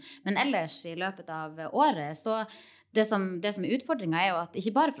perioden. Men ellers i løpet av året, så det som er utfordringen er jo at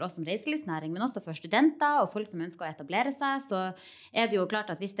ikke bare for oss som reiselivsnæring, men også for studenter og folk som ønsker å etablere seg, så er det jo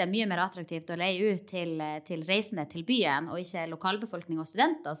klart at hvis det er mye mer attraktivt å leie ut til reisende til byen, og ikke lokalbefolkning og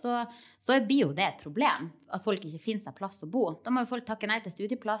studenter, så blir jo det et problem, at folk ikke finner seg plass å bo. Da må jo folk takke nei til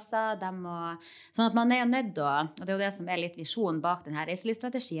studieplasser, sånn at man er jo nødt til, og det er jo det som er litt visjonen bak denne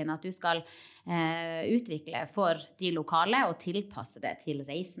reiselivsstrategien, at du skal utvikle for de lokale og tilpasse det til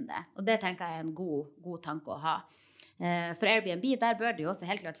reisende. Og det tenker jeg er en god tanke å ha. For Airbnb, der bør det jo også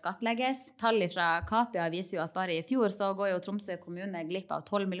helt klart skattlegges. Tall fra Capia viser jo at bare i fjor så går jo Tromsø kommune glipp av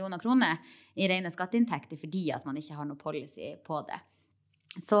 12 millioner kroner i rene skatteinntekter fordi at man ikke har noe policy på det.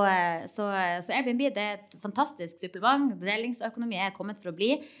 Så Airbnb det er et fantastisk supplement. Delingsøkonomi er kommet for å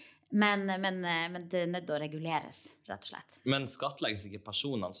bli, men det er nødt til å reguleres, rett og slett. Men skattlegges ikke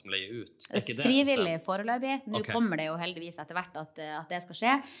personene som leier ut? Er ikke det frivillig foreløpig. Nå kommer det jo heldigvis etter hvert at det skal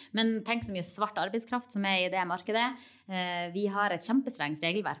skje. Men tenk så mye svart arbeidskraft som er i det markedet. Vi har et kjempestrengt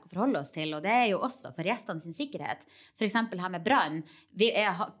regelverk å forholde oss til, og det er jo også for gjestene sin sikkerhet. For eksempel her med brann.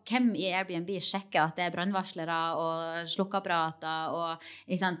 Hvem i Airbnb sjekker at det er brannvarslere og slukkeapparater og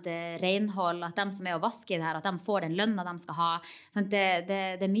renhold, at de som er å vaske det her, at de får den lønna de skal ha. Det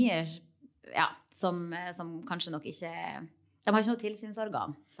er mye som kanskje nok ikke... De har ikke noe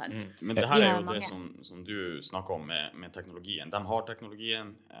tilsynsorgan, sant? Men det her er jo det som du snakker om med teknologien. De har teknologien,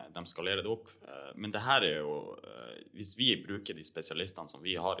 de skalerer det opp. Men det her er jo, hvis vi bruker de spesialistene som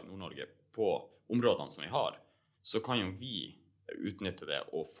vi har i Nord-Norge på områdene som vi har, så kan jo vi utnytte det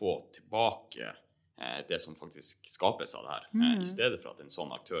og få tilbake det som faktisk skapes av det her, i stedet for at en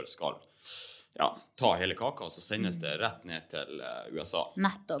sånn aktør skal ta hele kaka, og så sendes det rett ned til USA.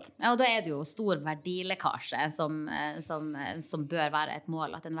 Nettopp. Ja, og da det jo stor verdilekkasje som bør være et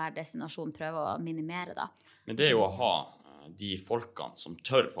mål, at enhver destinasjon prøver å minimere da. Men det jo å ha de folkene som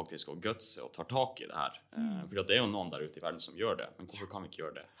tør faktisk å gutse og tar tak i det her. For det jo noen der ute i verden som gjør det, men hvorfor kan vi ikke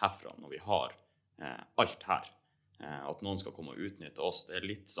gjøre det herfra når vi har alt her? At noen skal komme og utnytte oss, det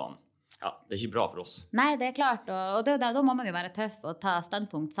litt sånn, det ikke bra for oss. Nei, det klart, og da må man jo være tøff og ta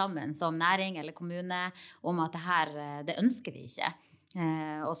standpunkt sammen som næring eller kommune om at det ønsker vi ikke,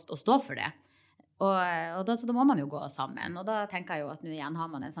 og stå for det. Og da må man jo gå sammen, og da tenker jeg jo at nå igjen har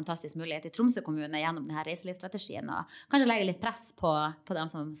man en fantastisk mulighet i Tromsø kommune gjennom denne reiselivsstrategien, og kanskje legge litt press på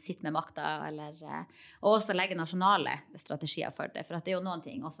dem som sitter med makta, og også legge nasjonale strategier for det, for at det jo noen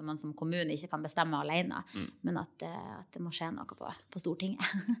ting også man som kommune ikke kan bestemme alene, men at det må skje noe på Stortinget.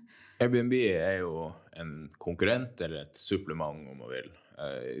 Airbnb jo en konkurrent eller et supplement om man vil.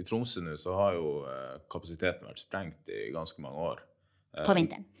 I Tromsø nå så har jo kapasiteten vært sprengt i ganske mange år. På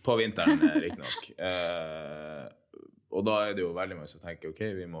vinteren. På vinteren, riktig nok. Og da det jo veldig mye som tenker, ok,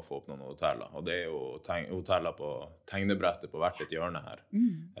 vi må få opp noen hoteller. Og det jo hoteller på tegnebrettet på hvert et hjørne her.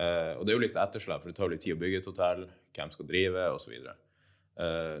 Og det jo litt etterslag, for det tar litt tid å bygge et hotell, hvem skal drive, og så videre.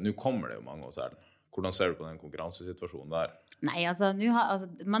 Nå kommer det jo mange hotell. Hvordan ser du på den konkurransesituasjonen der? Nei, jeg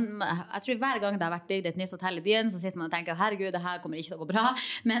tror hver gang det har vært bygd et nytt hotell i byen, så sitter man og tenker, herregud, det her kommer ikke til å gå bra.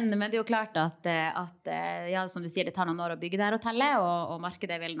 Men det jo klart at som du sier, det tar noen år å bygge det her hotellet, og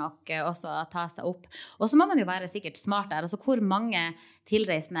markedet vil nok også ta seg opp. Og så må man jo være sikkert smart der. Altså, hvor mange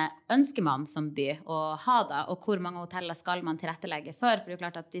tilreisende ønsker man som by å ha da, og hvor mange hoteller skal man tilrettelegge for? For det jo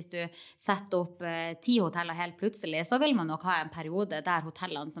klart at hvis du setter opp 10 hoteller helt plutselig, så vil man nok ha en periode der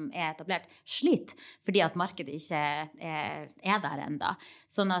hotellene som etablert sliter, fordi at markedet ikke der enda.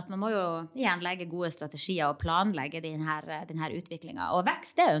 Sånn at man må jo igjen legge gode strategier og planlegge denne utviklingen. Og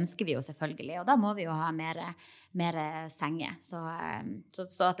vekst, det ønsker vi jo selvfølgelig, og da må vi jo ha mer senger. Så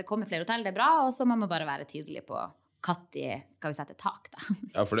at det kommer flere hotell, det bra, og så må man bare være tydelig på skal vi sette tak da?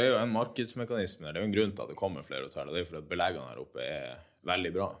 Ja, for det jo en markedsmekanisme, det jo en grunn til at det kommer flere hotell, og det jo fordi at beleggene her oppe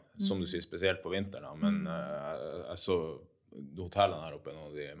veldig bra, som du sier, spesielt på vinteren, men jeg så hotellene her oppe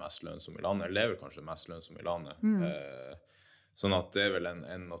noen av de mest lønnsomme i landet, eller det vel kanskje mest lønnsomme i landet, sånn at det vel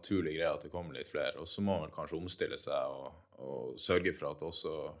en naturlig greie at det kommer litt flere, og så må man kanskje omstille seg og sørge for at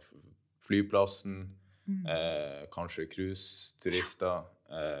også flyplassen, kanskje cruise-turister,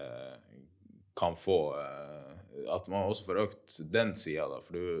 kan få at man også får økt den siden da,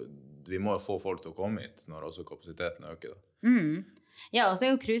 for vi må få folk til å komme hit når også kapasiteten øker da. Ja, og så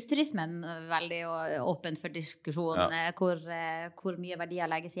jo cruiseturismen veldig åpen for diskusjon, hvor mye verdier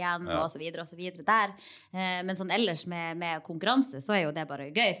legges igjen, og så videre der. Men sånn ellers med konkurranse, så jo det bare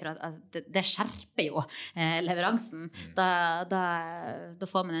gøy, for at det skjerper jo leveransen. Da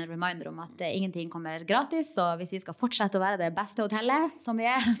får man en reminder om at ingenting kommer gratis, og hvis vi skal fortsette å være det beste hotellet som vi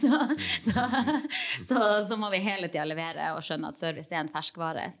så må vi hele tiden levere og skjønne at service en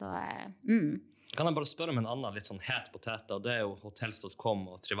ferskvare. Så Kan jeg bare spørre om en annen litt sånn het potet, og det jo hotels.com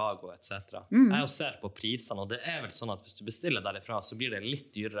og Trivago etc. Jeg jo ser på prisene, og det vel sånn at hvis du bestiller derifra, så blir det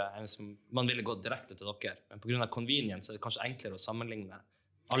litt dyrere enn hvis man ville gå direkte til dere. Men på grunn av convenience så det kanskje enklere å sammenligne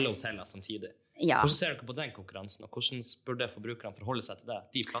alle hoteller samtidig. Ja. Hvordan ser dere på den konkurransen, og hvordan burde forbrukerne forholde seg til det,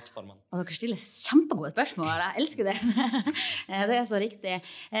 de plattformene? Og dere stiller kjempegode spørsmål, jeg elsker det. Det så riktig.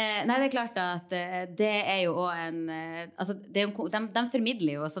 Nei, det klart at det jo også altså de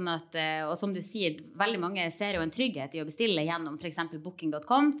formidler jo sånn at, og som du sier, veldig mange ser jo en trygghet i å bestille gjennom for eksempel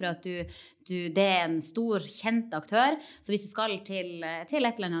booking.com, for at det en stor, kjent aktør, så hvis du skal til et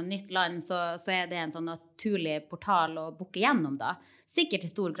eller annet nytt land, så det en sånn naturlig portal å booke gjennom da. Sikkert i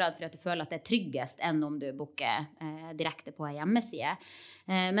stor grad for at du føler at det tryggest enn om du booker direkte på en hjemmeside.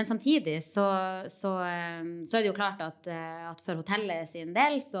 Men samtidig så det jo klart at for hotellet sin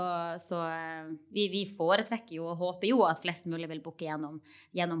del, så vi foretrekker jo og håper jo at flest mulig vil booke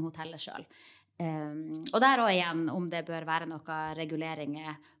gjennom hotellet selv. Og der også igjen, om det bør være noen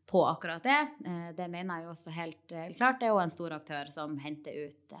reguleringer på akkurat det mener jeg jo også helt klart. Det jo en stor aktør som henter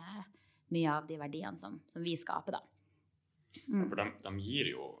ut mye av de verdiene som vi skaper da. For de gir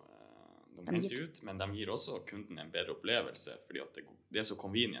jo de henter ut, men de gir også kunden en bedre opplevelse, fordi at det så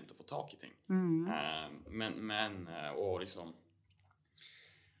convenient å få tak i ting. Men og liksom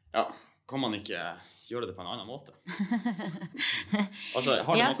kan man ikke gjøre det på en annen måte? Altså,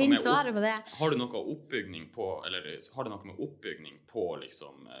 har du noe oppbygning på, eller har du noe med oppbygning på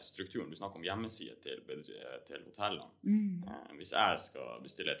liksom, strukturen? Du snakker om hjemmeside til hotellene. Hvis jeg skal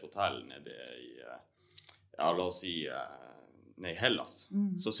bestille et hotell nede i la oss si nede i Hellas,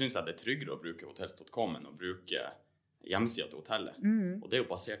 så synes jeg det tryggere å bruke hotels.com enn å bruke hjemmesida til hotellet. Og det jo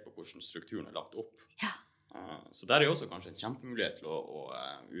basert på hvordan strukturen lagt opp. Ja. Så der jo også kanskje en kjempemulighet til å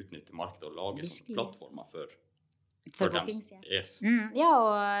utnytte markedet og lage sånne plattformer for bookings, ja. Yes. Ja,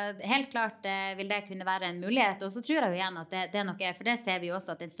 og helt klart vil det kunne være en mulighet. Og så tror jeg jo igjen at det nok for det ser vi jo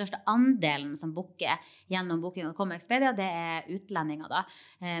også at den største andelen som booker gjennom Booking.com og Expedia, det utlendinger da.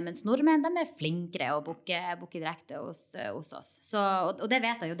 Mens nordmenn, de flinkere å booke direkte hos oss. Så, og det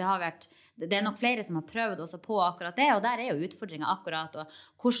vet jeg jo, det nok flere som har prøvd også på akkurat det, og der jo utfordringen akkurat, og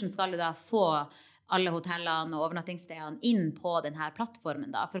hvordan skal du da få alle hotellene og overnattingsstedene inn på denne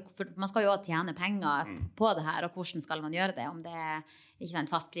plattformen da, for man skal jo også tjene penger på det her, og hvordan skal man gjøre det, om det ikke en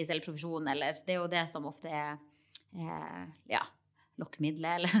fastpris eller provisjon, eller det jo det som ofte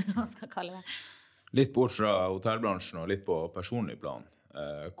lokkmiddelet, eller hva man skal kalle det. Litt bort fra hotellbransjen og litt på personlig plan.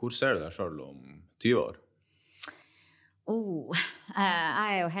 Hvor ser du deg selv om 20 år?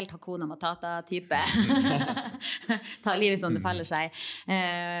 Jeg jo helt Hakuna Matata-type. Ta livet som det faller seg.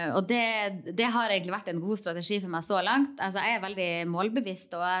 Og det har egentlig vært en god strategi for meg så langt. Altså, jeg veldig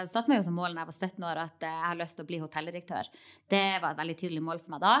målbevisst, og jeg satt meg jo som mål når jeg var 17 år at jeg har lyst til å bli hotelldirektør. Det var et veldig tydelig mål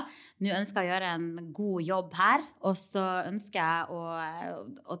for meg da. Nå ønsker jeg å gjøre en god jobb her, og så ønsker jeg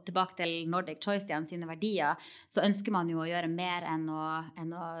å tilbake til Nordic Choice igjen sine verdier, så ønsker man jo å gjøre mer enn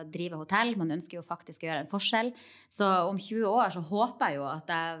å drive hotell. Man ønsker jo faktisk å gjøre en forskjell. Så om 20 år så håper jeg jo at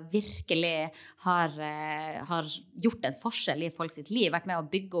jeg virkelig har gjort en forskjell i folk sitt liv, vært med å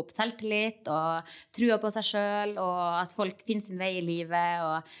bygge opp selvtillit og trua på seg selv, og at folk finner sin vei i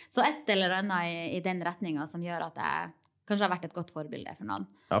livet. Så et eller annet i den retningen som gjør at jeg kanskje har vært et godt forbilde for noen.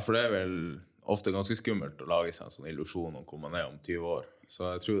 Ja, for det vel ofte ganske skummelt å lage seg en sånn illusjon om hvor man om 20 år.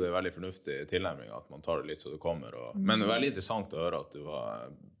 Så jeg tror det veldig fornuftig tilnærming at man tar det litt så det kommer. Men det veldig interessant å høre at du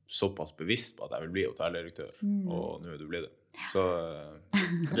var såpass bevisst på at jeg vil bli hotelldirektør, og nå du blitt det. Så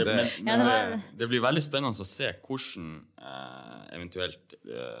det blir veldig spennende å se hvordan eventuelt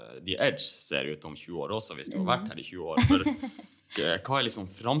The Edge ser ut om 20 år også, hvis du har vært her i 20 år. For hva liksom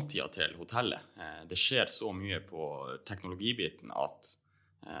fremtiden til hotellet? Det skjer så mye på teknologibiten at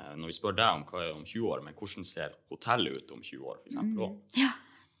når vi spør deg om hva om 20 år, men hvordan ser hotellet ut om 20 år, for eksempel også? Ja.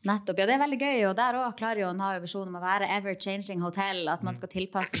 Nettopp, ja, det veldig gøy, og der også klarer jo å ha visjon om å være ever-changing hotel, at man skal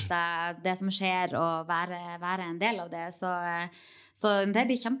tilpasse seg det som skjer og være en del av det, så det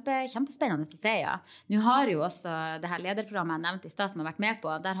blir kjempespennende å se, ja. Nå har jo også det her lederprogrammet jeg nevnte i sted som har vært med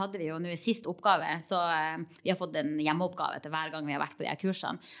på, der hadde vi jo nå i sist oppgave, så vi har fått en hjemmeoppgave til hver gang vi har vært på de her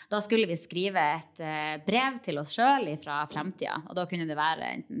kursene. Da skulle vi skrive et brev til oss selv fra fremtiden, og da kunne det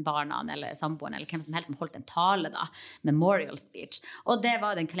være enten barna eller samboeren eller hvem som helst som holdt en tale da, memorial speech, og det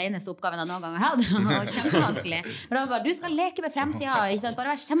var den kleineste oppgaven jeg noen gang har hatt, og kjempevanskelig. For da var bare, du skal leke med fremtiden, ikke sant?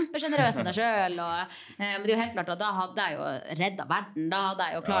 Bare være kjempegenerøs med deg selv, men det er jo helt klart at da hadde jeg jo reddet verden. Da hadde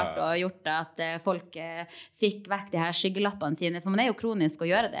jeg jo klart å gjort at folk fikk vekk de her skyggelappene sine, for man jo kronisk å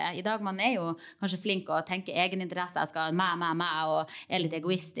gjøre det. I dag man jo kanskje flink å tenke egeninteresse, jeg skal meg, og litt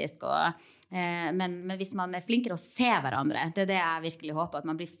egoistisk, men hvis man flinkere å se hverandre, det det jeg virkelig håper, at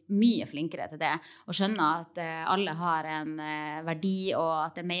man blir mye flinkere til det, og skjønner at alle har en verdi, og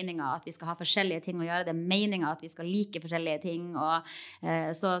at det meningen at vi skal ha forskjellige ting å gjøre, det meningen at vi skal like forskjellige ting, og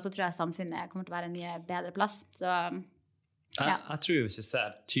så tror jeg samfunnet kommer til å være en mye bedre plass. Så jeg tror hvis vi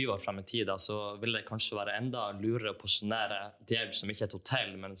ser 20 år frem i tid, så vil det kanskje være enda lurere å posisjonere The Edge som ikke et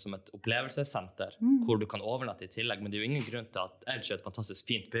hotell, men som et opplevelsessenter, hvor du kan overnatte i tillegg. Men det jo ingen grunn til at Edge et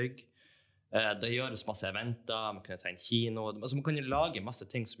fantastisk fint bygg. Det gjøres masse eventer, man kan ta en kino, altså man kan jo lage masse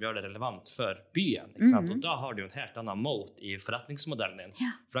ting som gjør det relevant for byen, ikke sant? Og da har du jo en helt annen mode i forretningsmodellen din,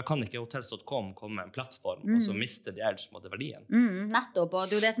 for da kan ikke Hotels.com komme med en plattform, og så miste The Edge måtte verdien. Nettopp, og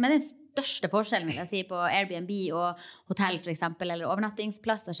det jo det som den største forskjellen, vil jeg si, på Airbnb og hotell for eksempel, eller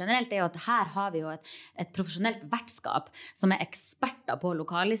overnattingsplasser generelt, det jo at her har vi jo et profesjonelt vertskap som eksperter på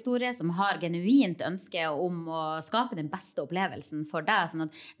lokalhistorie, som har genuint ønske om å skape den beste opplevelsen for deg, sånn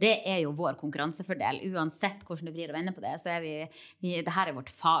at det jo vår konkurransefordel. Uansett hvordan du vrir og vender på det, så det her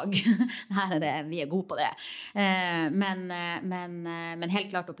vårt fag. Det her det, vi gode på det. Men helt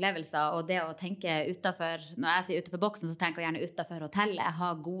klart opplevelser, og det å tenke utenfor, når jeg sier utenfor boksen, så tenker jeg gjerne utenfor hotellet,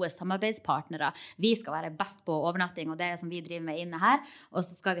 ha gode samarbeidspartnere. Vi skal være best på overnatting, og det som vi driver med inne her, og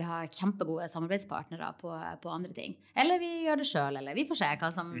så skal vi ha kjempegode samarbeidspartnere på andre ting. Eller vi gjør det selv, eller vi får se hva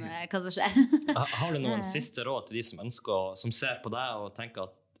som skjer. Har du noen siste råd til de som ønsker, som ser på deg og tenker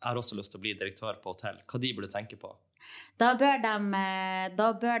at jeg har også lyst til å bli direktør på hotell? Hva de burde tenke på? Da bør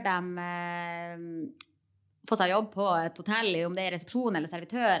de få seg jobb på et hotell, om det resepsjon eller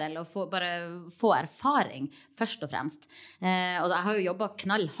servitør, eller bare få erfaring, først og fremst. Og jeg har jo jobbet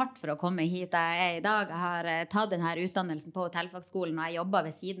knallhardt for å komme hit jeg I dag. Jeg har tatt denne utdannelsen på hotellfagskolen, og jeg jobber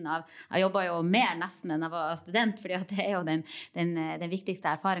ved siden av. Jeg jobber jo mer nesten enn jeg var student, fordi at det jo den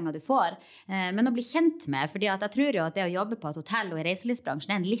viktigste erfaringen du får. Men å bli kjent med, fordi at jeg tror jo at det å jobbe på et hotell og I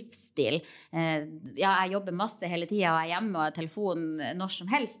reiselivsbransjen en livsstil. Ja, jeg jobber masse hele tiden, og jeg hjemme og har telefon når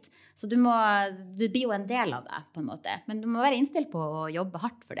som helst. Så du blir jo en del av det, på en måte. Men du må være innstilt på å jobbe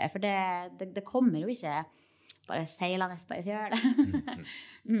hardt for det, for det kommer jo ikke bare seilende på I fjøl.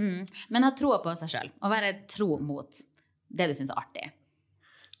 Men ha tro på seg selv, og være tro mot det du synes artig.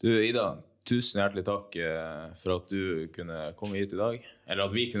 Du, Ida, tusen hjertelig takk for at du kunne komme hit I dag, eller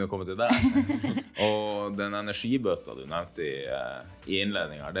at vi kunne komme til deg. Og den energibøtta du nevnte I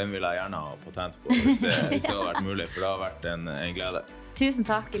innledningen, den vil jeg gjerne ha patent på, hvis det har vært mulig, for det har vært en glede. Tusen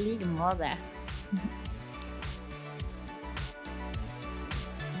takk I like måte.